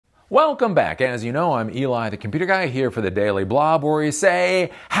Welcome back. As you know, I'm Eli, the computer guy, here for the Daily Blob, where we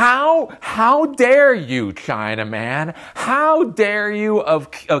say, how dare you, Chinaman? How dare you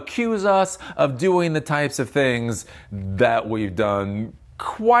accuse us of doing the types of things that we've done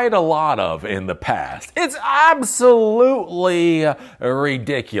quite a lot of in the past? It's absolutely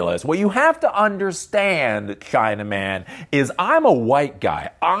ridiculous. What you have to understand, Chinaman, is I'm a white guy.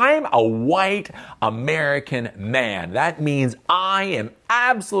 I'm a white American man. That means I am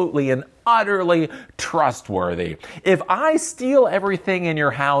absolutely and utterly trustworthy. If I steal everything in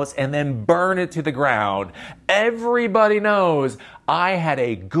your house and then burn it to the ground, everybody knows I had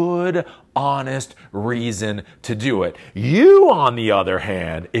a good, honest reason to do it. You, on the other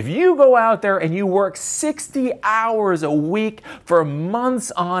hand, if you go out there and you work 60 hours a week for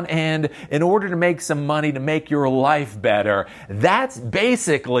months on end in order to make some money to make your life better, that's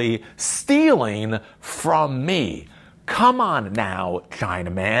basically stealing from me. Come on now,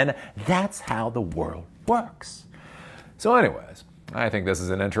 Chinaman. That's how the world works. So anyways, I think this is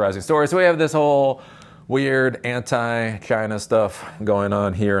an interesting story. So we have this whole weird anti-China stuff going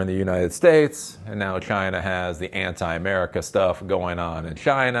on here in the United States, and now China has the anti-America stuff going on in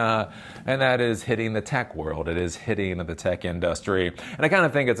China, and that is hitting the tech world. It is hitting the tech industry. And I kind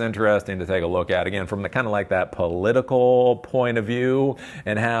of think it's interesting to take a look at, again, from the kind of like that political point of view,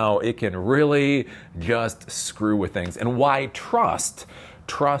 and how it can really just screw with things, and why trust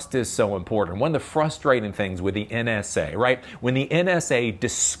is so important. One of the frustrating things with the NSA, right? When the NSA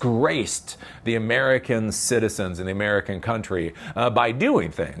disgraced the American citizens in the American country by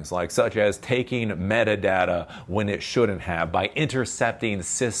doing things like such as taking metadata when it shouldn't have, by intercepting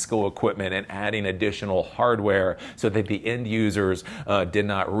Cisco equipment and adding additional hardware so that the end users did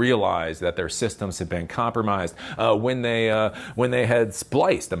not realize that their systems had been compromised. When they had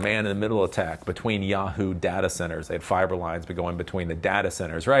spliced a man-in-the-middle attack between Yahoo data centers, they had fiber lines going between the data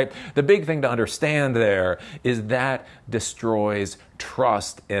centers, right? The big thing to understand there is that destroys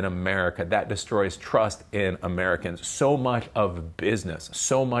trust in America. That destroys trust in Americans. So much of business,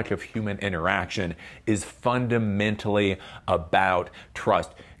 so much of human interaction is fundamentally about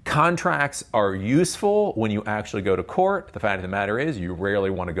trust. Contracts are useful when you actually go to court. The fact of the matter is you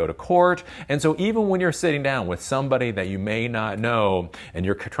rarely want to go to court. And so even when you're sitting down with somebody that you may not know and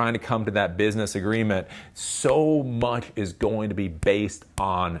you're trying to come to that business agreement, so much is going to be based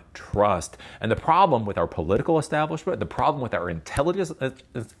on trust. And the problem with our political establishment, the problem with our intelligence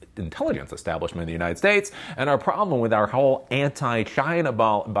establishment in the United States, and our problem with our whole anti-China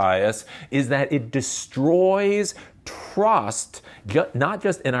bias is that it destroys trust, not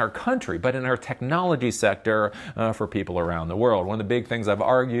just in our country, but in our technology sector for people around the world. One of the big things I've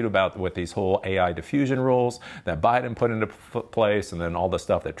argued about with these whole AI diffusion rules that Biden put into place, and then all the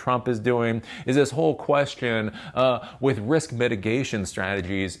stuff that Trump is doing, is this whole question with risk mitigation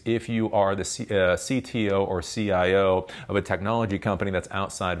strategies. If you are the CTO or CIO of a technology company that's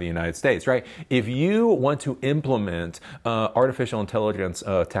outside of the United States, right? If you want to implement artificial intelligence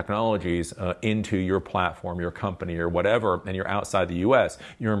technologies into your platform, your company, or whatever, and you're outside the US,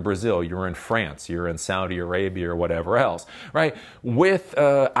 you're in Brazil, you're in France, you're in Saudi Arabia, or whatever else, right? With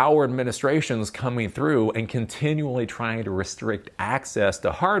our administrations coming through and continually trying to restrict access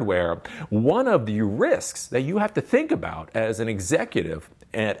to hardware, one of the risks that you have to think about as an executive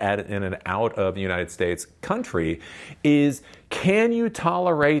in and out of the United States country is, can you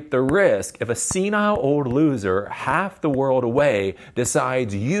tolerate the risk if a senile old loser half the world away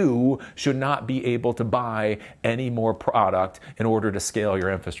decides you should not be able to buy any more product in order to scale your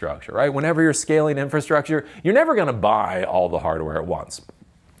infrastructure, right? Whenever you're scaling infrastructure, you're never going to buy all the hardware at once.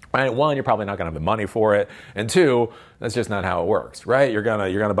 Right? One, you're probably not going to have the money for it, and two, that's just not how it works, right? You're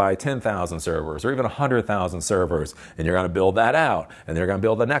gonna buy 10,000 servers or even 100,000 servers, and you're gonna build that out, and they're gonna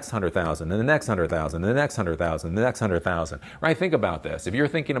build the next 100,000, and the next 100,000, and the next 100,000, and the next 100,000, right? Think about this. If you're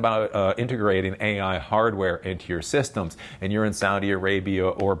thinking about integrating AI hardware into your systems, and you're in Saudi Arabia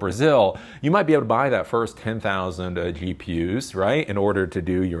or Brazil, you might be able to buy that first 10,000 GPUs, right, in order to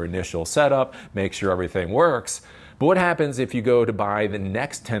do your initial setup, make sure everything works. But what happens if you go to buy the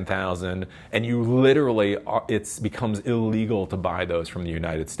next 10,000 and you literally, it becomes illegal to buy those from the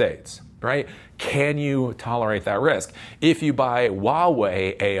United States, right? Can you tolerate that risk? If you buy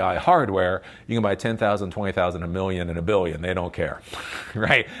Huawei AI hardware, you can buy 10,000, 20,000, a million, and a billion. They don't care,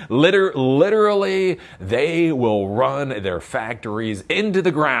 right? Literally, they will run their factories into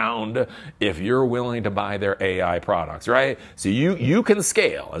the ground if you're willing to buy their AI products, right? So you can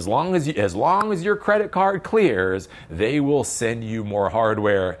scale. As long as your credit card clears, they will send you more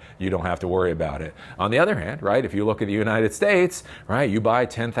hardware. You don't have to worry about it. On the other hand, right, if you look at the United States, right, you buy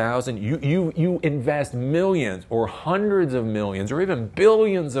 10,000, you you invest millions or hundreds of millions or even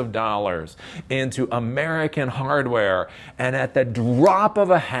billions of dollars into American hardware, and at the drop of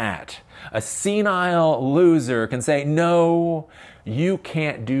a hat, a senile loser can say, no, you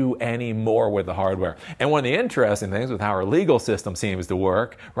can't do any more with the hardware. And one of the interesting things with how our legal system seems to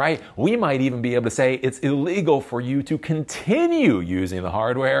work, right, we might even be able to say it's illegal for you to continue using the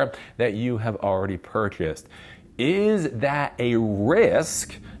hardware that you have already purchased. Is that a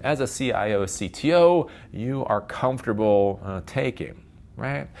risk as a CIO, CTO you are comfortable taking,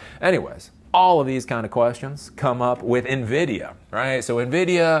 right? Anyways, all of these kind of questions come up with Nvidia, right? So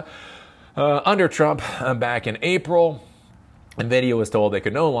Nvidia, under Trump back in April, Nvidia was told they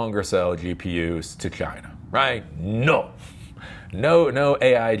could no longer sell GPUs to China, right? No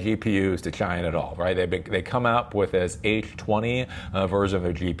AI GPUs to China at all, right? They come out with this H20 version of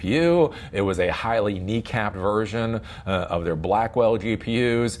their GPU. It was a highly kneecapped version of their Blackwell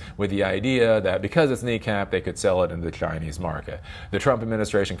GPUs with the idea that because it's kneecapped, they could sell it into the Chinese market. The Trump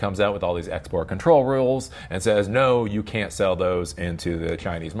administration comes out with all these export control rules and says, no, you can't sell those into the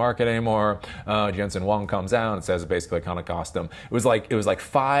Chinese market anymore. Jensen Huang comes out and says it basically kind of cost them. It was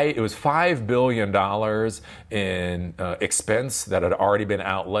 $5 billion in expense that had already been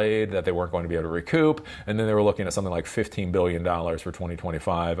outlaid that they weren't going to be able to recoup, and then they were looking at something like $15 billion for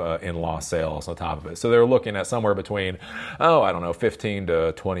 2025 in lost sales on top of it. So they were looking at somewhere between, I don't know, 15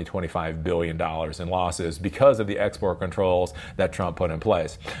 to 20, $25 billion in losses because of the export controls that Trump put in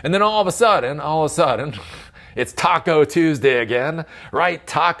place. And then all of a sudden, it's Taco Tuesday again, right?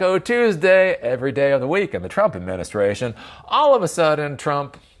 Taco Tuesday every day of the week in the Trump administration. All of a sudden,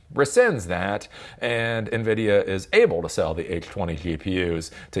 Trump rescinds that, and Nvidia is able to sell the H20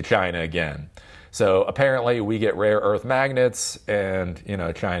 GPUs to China again. So apparently we get rare earth magnets, and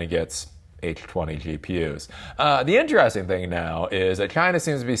China gets H20 GPUs. The interesting thing now is that China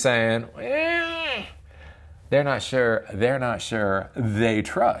seems to be saying, they're not sure they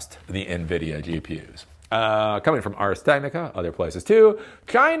trust the Nvidia GPUs. Coming from Ars Technica, other places too,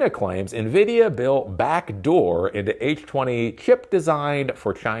 China claims Nvidia built Backdoor into H20 chip designed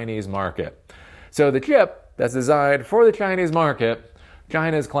for Chinese market. So the chip that's designed for the Chinese market,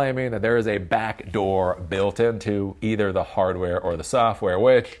 China is claiming that there is a backdoor built into either the hardware or the software,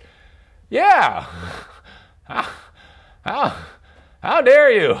 which, yeah, how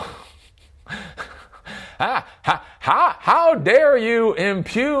dare you? How dare you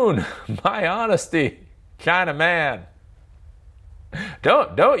impugn my honesty, China man?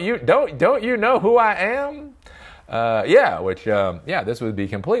 Don't you know who I am? This would be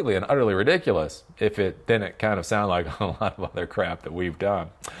completely and utterly ridiculous if it didn't kind of sound like a lot of other crap that we've done.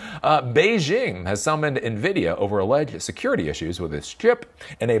 Beijing has summoned Nvidia over alleged security issues with its chip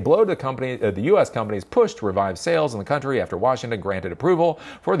in a blow to the U.S. company's push to revive sales in the country after Washington granted approval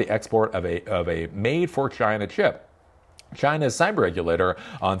for the export of a made-for-China chip. China's cyber regulator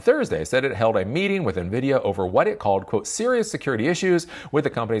on Thursday said it held a meeting with Nvidia over what it called, quote, serious security issues with the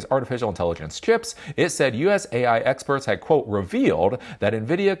company's artificial intelligence chips. It said U.S. AI experts had, quote, revealed that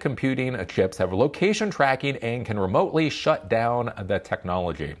Nvidia computing chips have location tracking and can remotely shut down the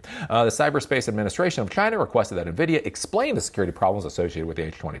technology. The Cyberspace Administration of China requested that Nvidia explain the security problems associated with the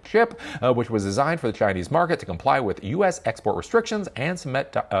H20 chip, which was designed for the Chinese market to comply with U.S. export restrictions and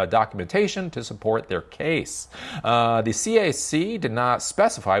submit documentation to support their case. The CAC did not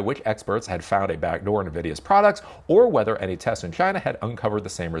specify which experts had found a backdoor in Nvidia's products or whether any tests in China had uncovered the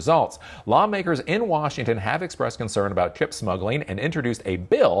same results. Lawmakers in Washington have expressed concern about chip smuggling and introduced a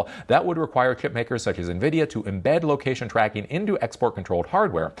bill that would require chip makers such as Nvidia to embed location tracking into export-controlled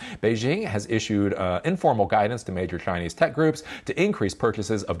hardware. Beijing has issued informal guidance to major Chinese tech groups to increase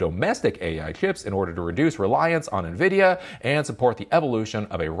purchases of domestic AI chips in order to reduce reliance on Nvidia and support the evolution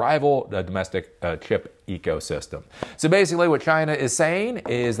of a rival domestic chip ecosystem. So basically what China is saying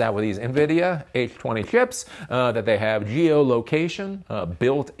is that with these Nvidia H20 chips, that they have geolocation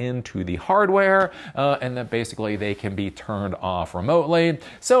built into the hardware, and that basically they can be turned off remotely.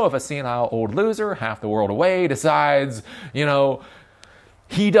 So if a senile old loser, half the world away, decides,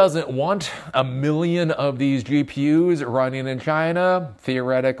 he doesn't want 1 million of these GPUs running in China,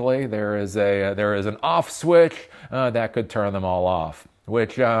 theoretically there is an off switch that could turn them all off,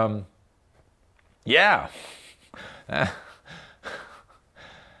 which what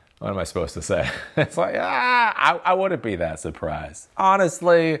am I supposed to say? It's like, I wouldn't be that surprised.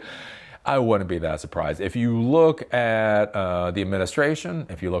 Honestly, I wouldn't be that surprised. If you look at the administration,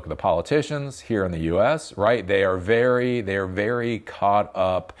 if you look at the politicians here in the U.S., right, they are very caught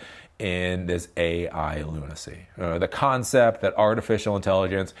up in this AI lunacy. The concept that artificial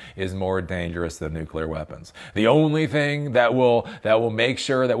intelligence is more dangerous than nuclear weapons. The only thing that will make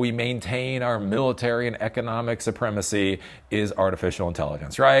sure that we maintain our military and economic supremacy is artificial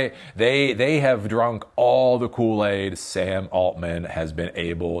intelligence, right? They have drunk all the Kool-Aid Sam Altman has been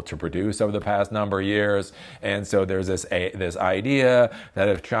able to produce over the past number of years. And so there's this idea that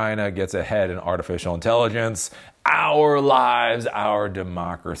if China gets ahead in artificial intelligence, our lives, our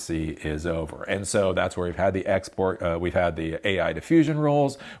democracy is over. And so that's where we've had the AI diffusion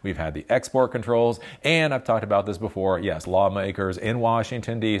rules, we've had the export controls, and I've talked about this before. Yes, lawmakers in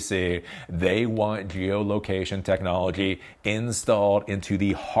Washington, D.C., they want geolocation technology installed into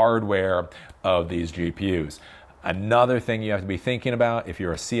the hardware of these GPUs. Another thing you have to be thinking about if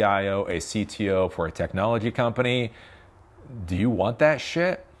you're a CIO, a CTO for a technology company, do you want that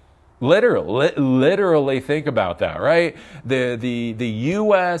shit? Literally think about that, right? The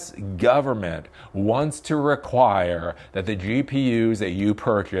U.S. government wants to require that the GPUs that you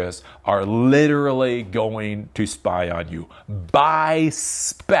purchase are literally going to spy on you. By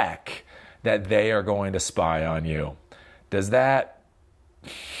spec that they are going to spy on you. Does that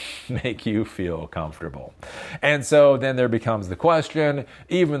make you feel comfortable? And so then there becomes the question,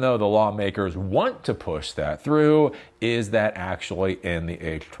 even though the lawmakers want to push that through, is that actually in the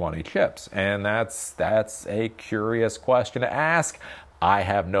H20 chips? And that's a curious question to ask. I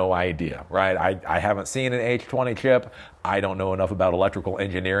have no idea, right? I haven't seen an H20 chip. I don't know enough about electrical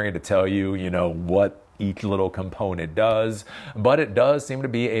engineering to tell you, what each little component does, but it does seem to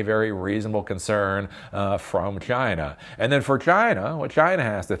be a very reasonable concern from China. And then for China, what China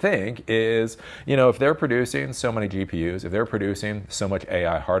has to think is, if they're producing so many GPUs, if they're producing so much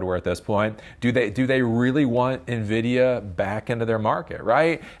AI hardware at this point, do they really want Nvidia back into their market,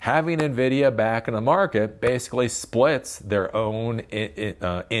 right? Having Nvidia back in the market basically splits their own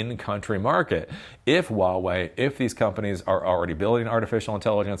in-country market. If Huawei, if these companies are already building artificial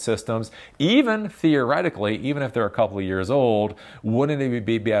intelligence systems, even theoretically, even if they're a couple of years old, wouldn't it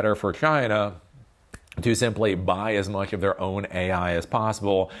be better for China to simply buy as much of their own AI as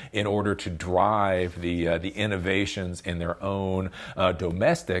possible in order to drive the innovations in their own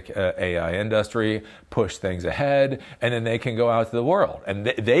domestic AI industry, push things ahead, and then they can go out to the world. And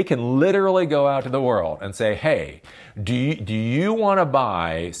they can literally go out to the world and say, hey, do you want to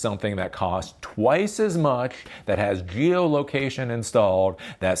buy something that costs twice as much, that has geolocation installed,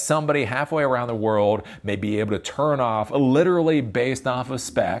 that somebody halfway around the world may be able to turn off literally based off of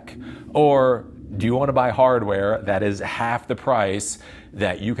spec? Or do you want to buy hardware that is half the price,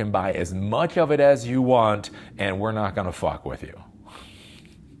 that you can buy as much of it as you want, and we're not going to fuck with you?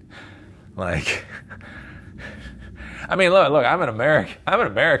 Like, I mean, look, I'm an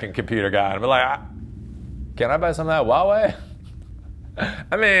American computer guy, and I'm like, can I buy some of that Huawei?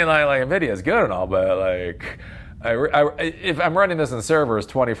 I mean, like Nvidia is good and all, but like, if I'm running this in servers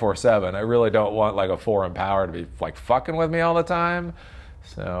 24/7, I really don't want like a foreign power to be like fucking with me all the time.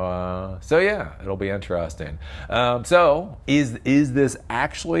 So yeah, it'll be interesting. So is this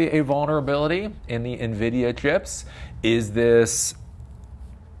actually a vulnerability in the Nvidia chips? Is this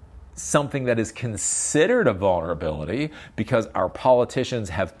something that is considered a vulnerability because our politicians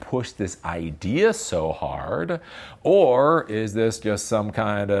have pushed this idea so hard? Or is this just some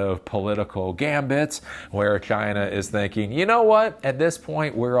kind of political gambit where China is thinking, you know what, at this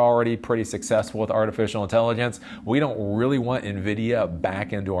point we're already pretty successful with artificial intelligence. We don't really want Nvidia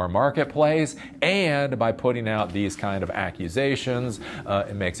back into our marketplace, and by putting out these kind of accusations,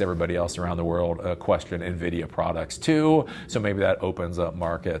 it makes everybody else around the world question Nvidia products too. So maybe that opens up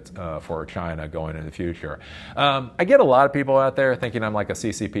market for China going into the future. I get a lot of people out there thinking I'm like a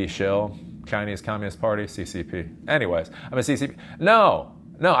CCP shill, Chinese Communist Party, CCP. Anyways, I'm a CCP. No,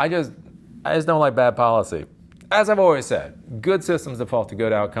 I just don't like bad policy. As I've always said, good systems default to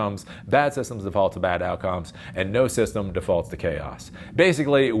good outcomes, bad systems default to bad outcomes, and no system defaults to chaos.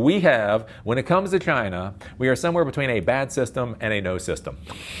 Basically, we have, when it comes to China, we are somewhere between a bad system and a no system.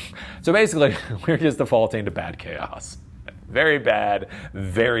 So basically, we're just defaulting to bad chaos. Very bad,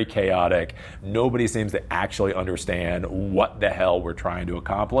 very chaotic. Nobody seems to actually understand what the hell we're trying to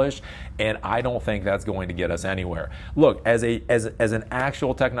accomplish, and I don't think that's going to get us anywhere. Look, as an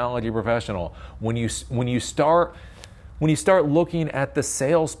actual technology professional, when you start looking at the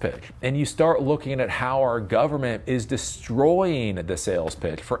sales pitch and you start looking at how our government is destroying the sales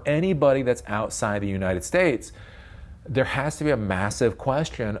pitch for anybody that's outside the United States, there has to be a massive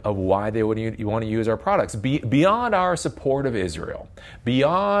question of why they would you want to use our products beyond our support of Israel,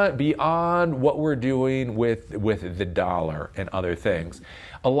 beyond what we're doing with the dollar and other things.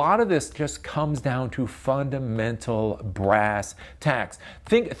 A lot of this just comes down to fundamental brass tacks.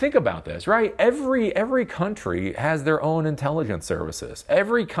 Think about this, right? Every country has their own intelligence services.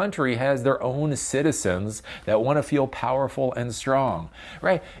 Every country has their own citizens that want to feel powerful and strong,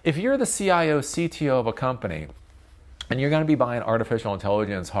 right? If you're the CIO, CTO of a company, and you're going to be buying artificial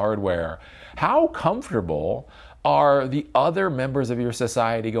intelligence hardware, how comfortable are the other members of your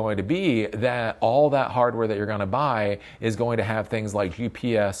society going to be that all that hardware that you're going to buy is going to have things like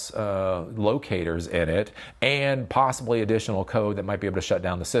GPS locators in it and possibly additional code that might be able to shut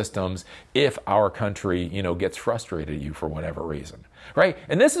down the systems if our country, gets frustrated at you for whatever reason, right?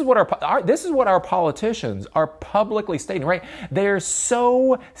 And this is what our politicians are publicly stating, right? They're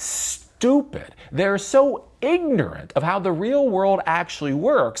so stupid. They're so ignorant of how the real world actually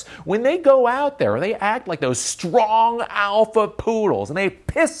works when they go out there and they act like those strong alpha poodles and they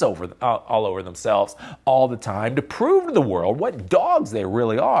piss all over themselves all the time to prove to the world what dogs they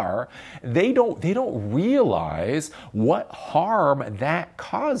really are. They don't realize what harm that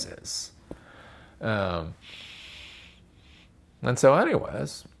causes. And so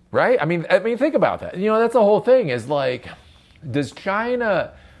anyways, right? I mean, think about that. That's the whole thing is like, does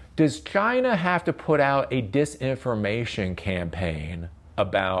China have to put out a disinformation campaign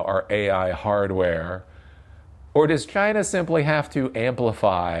about our AI hardware? Or does China simply have to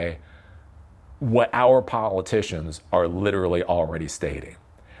amplify what our politicians are literally already stating?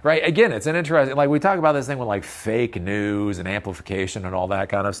 Right? Again, it's an interesting, we talk about this thing with like fake news and amplification and all that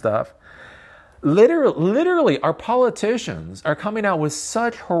kind of stuff. Literally, our politicians are coming out with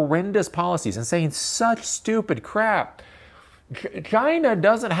such horrendous policies and saying such stupid crap. China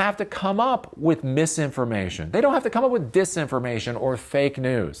doesn't have to come up with misinformation. They don't have to come up with disinformation or fake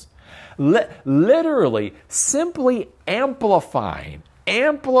news. Literally, simply amplifying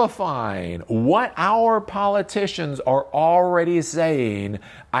what our politicians are already saying,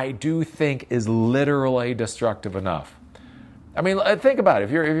 I do think is literally destructive enough. I mean, think about it.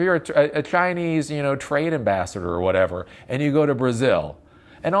 If you're a Chinese, trade ambassador or whatever, and you go to Brazil,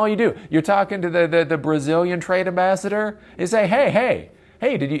 and all you do, you're talking to the Brazilian trade ambassador. You say, hey,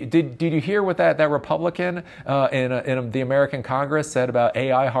 did you hear what that Republican in the American Congress said about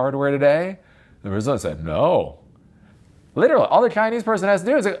AI hardware today? The Brazilian said, no. Literally, all the Chinese person has to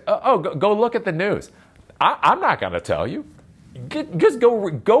do is, go look at the news. I'm not going to tell you. Just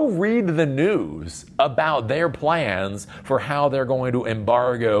go read the news about their plans for how they're going to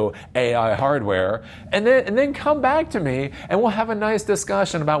embargo AI hardware, and then come back to me, and we'll have a nice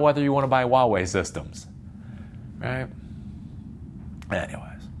discussion about whether you want to buy Huawei systems, right?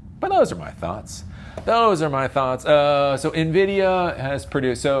 Anyways, but those are my thoughts. So Nvidia has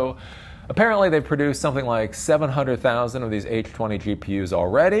produced. Apparently, they've produced something like 700,000 of these H20 GPUs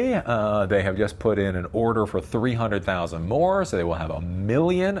already. They have just put in an order for 300,000 more, so they will have 1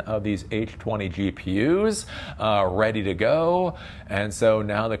 million of these H20 GPUs ready to go. And so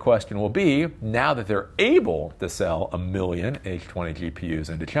now the question will be, now that they're able to sell 1 million H20 GPUs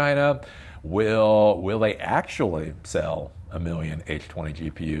into China, will they actually sell 1 million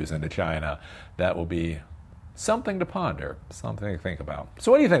H20 GPUs into China? That will be something to ponder, something to think about.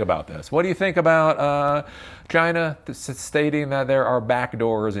 So what do you think about this? What do you think about China stating that there are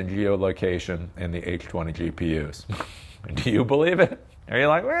backdoors in geolocation in the H20 GPUs? Do you believe it? Are you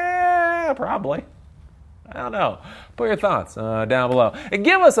like, probably? I don't know. Put your thoughts down below. And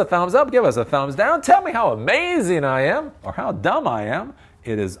give us a thumbs up, give us a thumbs down. Tell me how amazing I am or how dumb I am.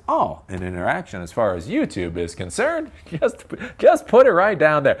 It is all an interaction as far as YouTube is concerned. Just put it right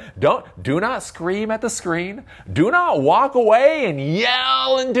down there. Do not scream at the screen. Do not walk away and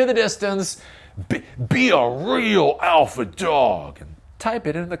yell into the distance. Be a real alpha dog. And type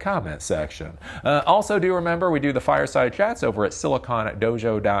it in the comment section. Also, do remember we do the fireside chats over at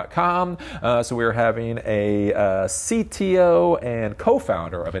silicondojo.com. So we're having a CTO and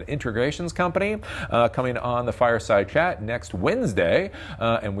co-founder of an integrations company coming on the fireside chat next Wednesday.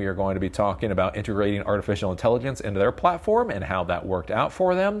 And we are going to be talking about integrating artificial intelligence into their platform and how that worked out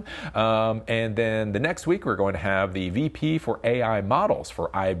for them. And then the next week, we're going to have the VP for AI models for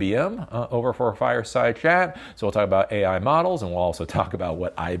IBM over for a fireside chat. So we'll talk about AI models, and we'll also talk about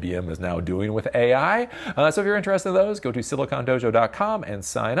what IBM is now doing with AI. So if you're interested in those, go to silicondojo.com and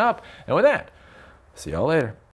sign up. And with that, see y'all later.